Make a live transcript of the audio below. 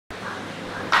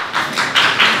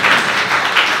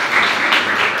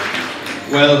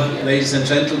Well, ladies and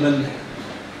gentlemen,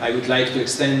 I would like to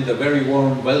extend a very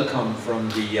warm welcome from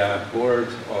the board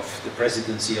of the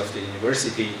presidency of the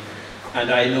university. And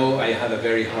I know I have a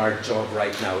very hard job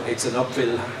right now. It's an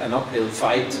uphill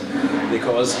fight,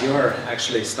 because you're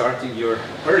actually starting your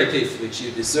aperitif, which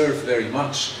you deserve very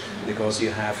much, because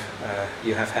you have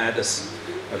had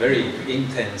a very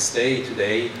intense day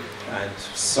today, and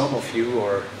some of you,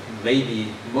 or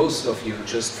maybe most of you,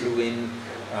 just flew in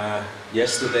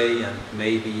yesterday and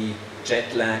maybe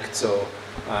jet lagged. So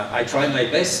I try my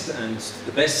best, and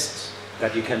the best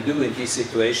that you can do in these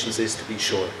situations is to be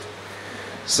short.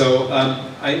 So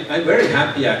I'm very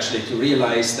happy actually to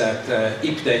realize that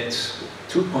IPDET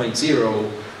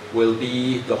 2.0 will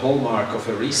be the hallmark of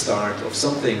a restart of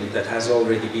something that has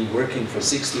already been working for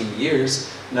 16 years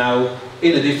now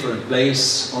in a different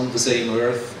place on the same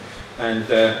earth. And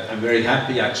I'm very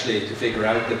happy actually to figure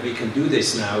out that we can do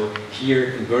this now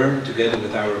here in Bern together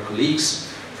with our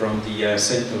colleagues from the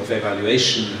Center of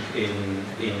Evaluation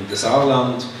in the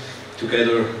Saarland,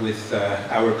 together with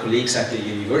our colleagues at the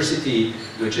university,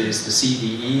 which is the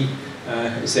CDE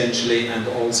essentially, and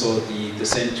also the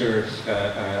Center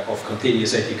of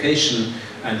Continuous Education,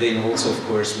 and then also of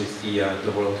course with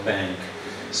the World Bank.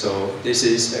 So this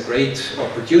is a great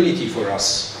opportunity for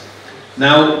us.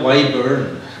 Now, why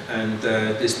Bern? And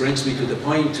this brings me to the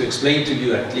point to explain to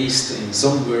you, at least in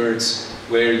some words,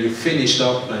 where you finished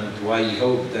up and why you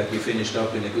hope that you finished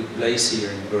up in a good place here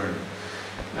in Bern.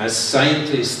 As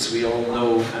scientists, we all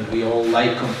know and we all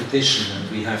like competition,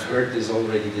 and we have heard this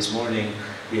already this morning.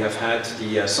 We have had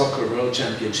the Soccer World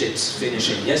Championships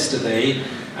finishing yesterday,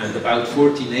 and about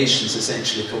 40 nations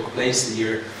essentially took place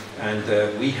here,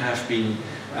 and we have been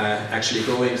actually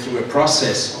going through a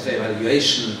process of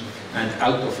evaluation, and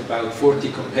out of about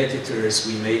 40 competitors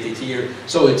we made it here.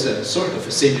 So it's a sort of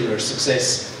a similar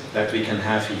success that we can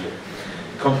have here.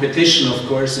 Competition, of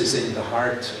course, is in the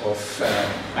heart of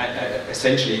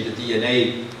essentially the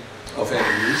DNA of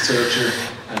every researcher,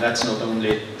 and that's not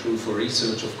only true for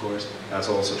research, of course, that's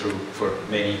also true for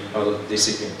many other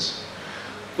disciplines.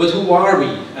 But who are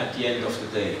we at the end of the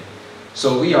day?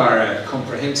 So we are a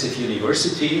comprehensive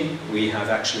university. We have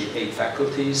actually 8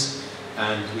 faculties,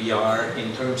 and we are,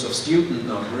 in terms of student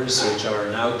numbers, which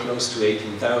are now close to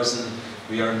 18,000,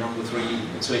 we are number 3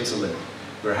 in Switzerland.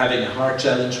 We're having a hard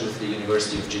challenge with the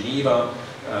University of Geneva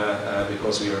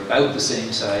because we are about the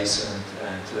same size,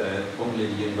 and only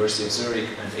the University of Zurich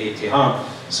and ETH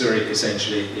Zurich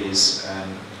essentially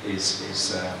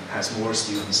has more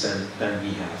students than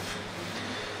we have.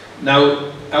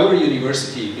 Now, our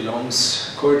university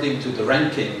belongs, according to the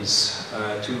rankings,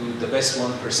 to the best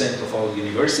 1% of all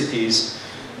universities.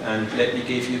 And let me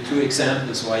give you 2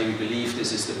 examples why we believe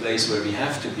this is the place where we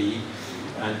have to be.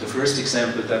 And the first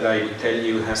example that I would tell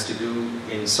you has to do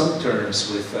in some terms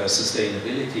with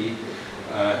sustainability,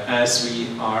 as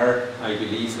we are, I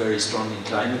believe, very strong in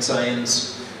climate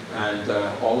science. And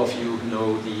all of you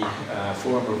know the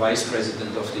former Vice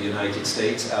President of the United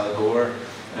States, Al Gore,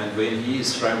 and when he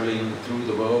is traveling through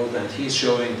the world and he's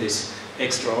showing this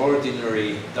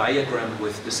extraordinary diagram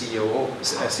with the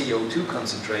CO2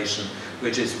 concentration,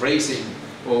 which is raising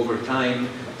over time,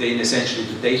 then essentially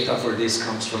the data for this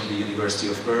comes from the University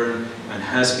of Bern and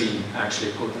has been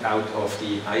actually put out of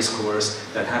the ice cores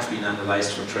that have been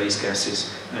analyzed for trace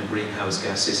gases and greenhouse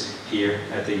gases here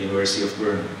at the University of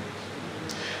Bern.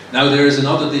 Now there is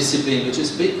another discipline which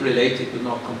is a bit related but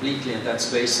not completely, and that's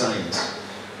space science.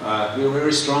 We're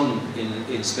very strong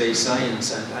in space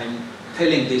science, and I'm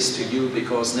telling this to you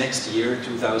because next year,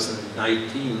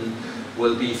 2019,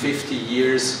 will be 50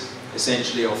 years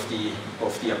essentially of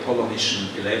the Apollo mission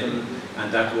 11,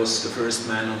 and that was the first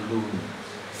man on the moon.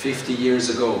 50 years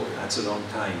ago, that's a long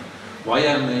time. Why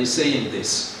am I saying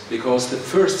this? Because the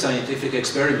first scientific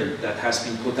experiment that has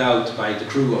been put out by the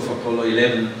crew of Apollo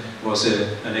 11 was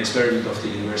an experiment of the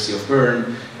University of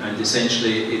Bern, and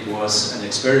essentially it was an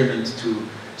experiment to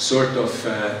sort of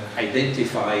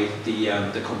identify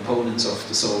the components of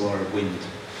the solar wind.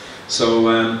 So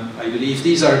I believe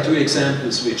these are 2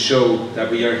 examples which show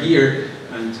that we are here,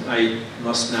 and I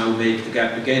must now make the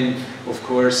gap again. Of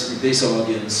course, in this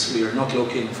audience, we are not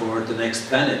looking for the next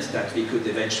planet that we could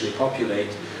eventually populate,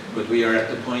 but we are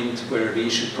at the point where we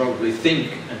should probably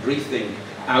think and rethink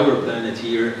our planet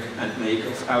here and make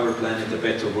of our planet a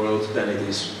better world than it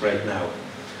is right now.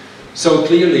 So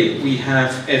clearly, we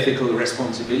have ethical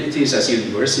responsibilities as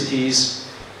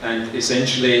universities, and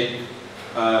essentially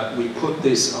we put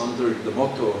this under the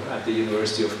motto at the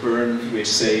University of Bern, which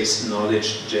says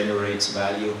knowledge generates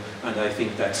value, and I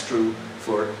think that's true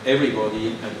for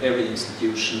everybody and every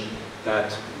institution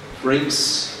that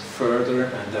brings further,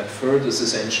 and that furthers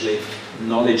essentially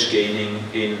knowledge gaining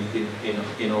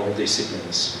in all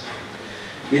disciplines.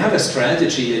 We have a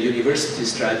strategy, a university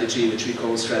strategy, which we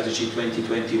call Strategy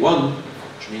 2021,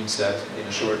 which means that in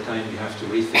a short time we have to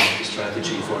rethink the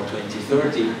strategy for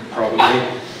 2030, probably.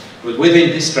 But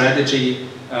within this strategy,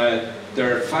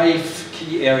 there are 5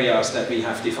 key areas that we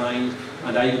have defined,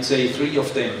 and I would say 3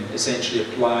 of them essentially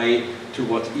apply to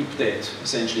what IPDET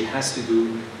essentially has to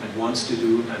do and wants to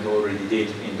do and already did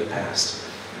in the past.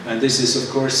 And this is, of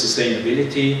course,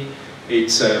 sustainability,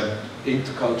 it's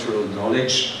intercultural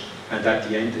knowledge, and at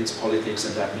the end it's politics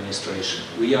and administration.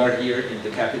 We are here in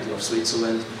the capital of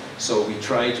Switzerland, so we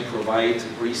try to provide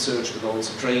research but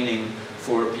also training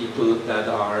for people that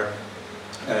are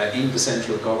in the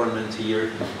central government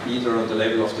here, either on the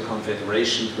level of the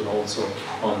Confederation but also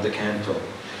on the canton.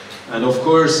 And of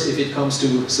course, if it comes to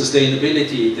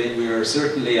sustainability, then we are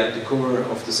certainly at the core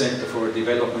of the Center for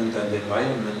Development and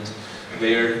Environment,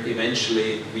 where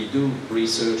eventually we do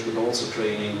research but also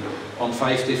training on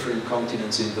 5 different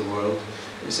continents in the world,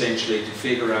 essentially to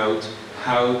figure out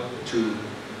how to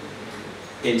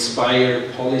inspire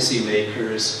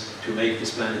policymakers to make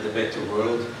this planet a better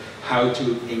world, how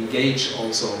to engage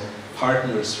also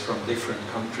partners from different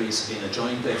countries in a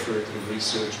joint effort in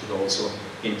research but also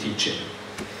in teaching.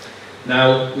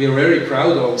 Now, we are very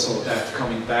proud also that,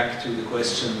 coming back to the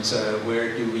questions,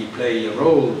 where do we play a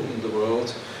role in the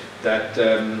world, that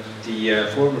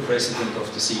the former president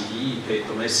of the CDE,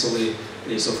 Peter Messoli,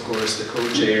 is of course the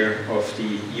co-chair of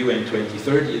the UN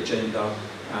 2030 agenda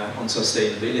on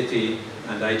sustainability,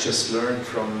 and I just learned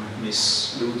from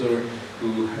Ms. Luder,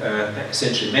 who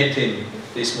essentially met him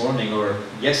this morning or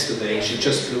yesterday. She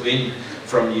just flew in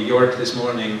from New York this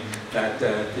morning, that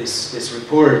this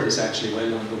report is actually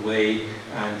well on the way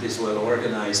and is well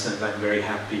organized, and I'm very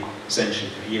happy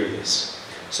essentially to hear this.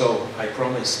 So I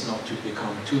promise not to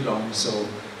become too long, so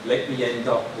let me end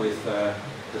up with the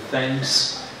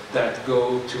thanks that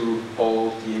go to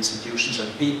all the institutions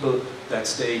and people that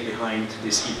stay behind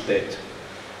this IPDET.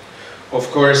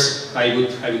 Of course, I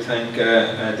would thank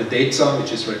the DEZA,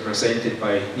 which is represented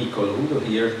by Nicole Rudo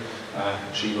here.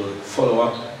 She will follow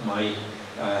up my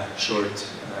short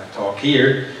talk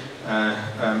here.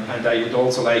 And I would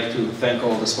also like to thank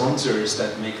all the sponsors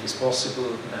that make this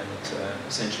possible and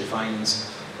essentially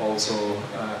finance also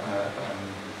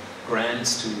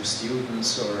grants to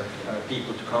students or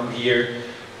people to come here.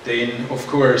 Then, of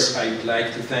course, I would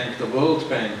like to thank the World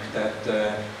Bank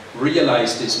that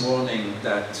realized this morning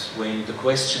that when the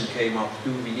question came up,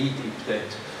 do we need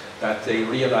IPDET, that they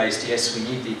realized, yes, we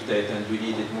need IPDET, and we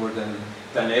need it more than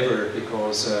ever,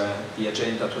 because the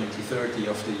Agenda 2030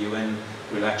 of the UN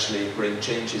will actually bring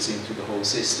changes into the whole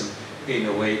system in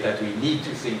a way that we need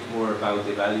to think more about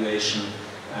evaluation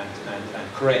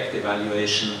and correct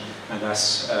evaluation. And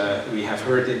as we have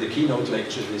heard in the keynote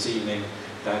lecture this evening,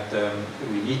 that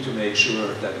we need to make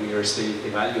sure that we are still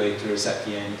evaluators at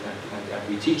the end, and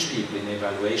we teach people in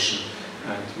evaluation,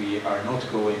 and we are not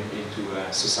going into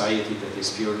a society that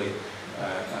is purely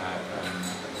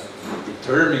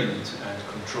determined and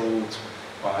controlled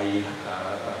by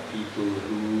people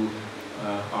who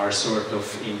are sort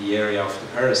of in the area of the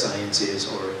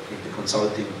parasciences or in the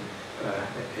consulting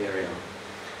area.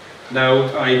 Now,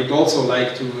 I would also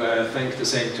like to thank the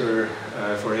Center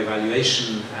for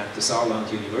Evaluation at the Saarland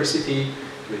University,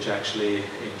 which actually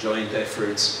in joint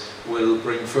efforts will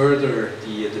bring further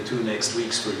the 2 next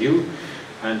weeks for you.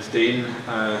 And then,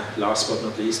 last but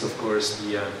not least, of course,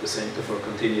 the Center for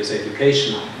Continuous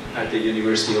Education at the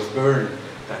University of Bern,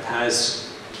 that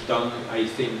has done, I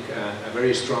think, a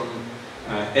very strong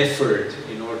effort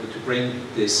in order to bring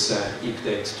this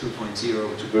IPDET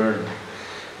 2.0 to Bern.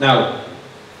 Now,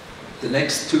 the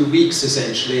next 2 weeks,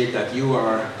 essentially, that you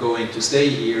are going to stay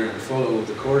here and follow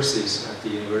the courses at the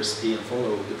university and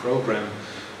follow the program,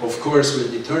 of course,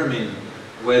 will determine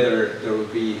whether there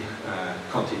will be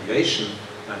continuation.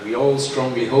 And we all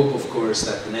strongly hope, of course,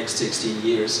 that the next 16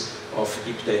 years of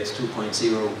IPDET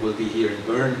 2.0 will be here in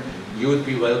Bern. You would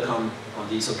be welcome on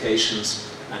these occasions.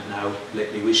 And now,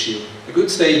 let me wish you a good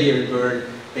stay here in Bern.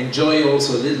 Enjoy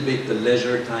also a little bit the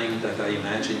leisure time that I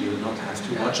imagine you will not have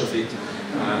too much of it.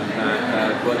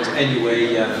 But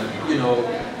anyway, you know,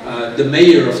 the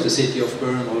mayor of the city of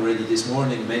Bern already this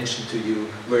morning mentioned to you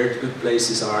where the good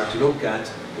places are to look at.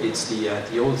 It's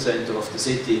the old center of the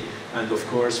city, and of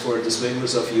course for the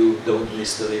swimmers of you, don't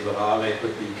miss the River Aare,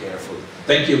 but be careful.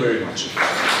 Thank you very much.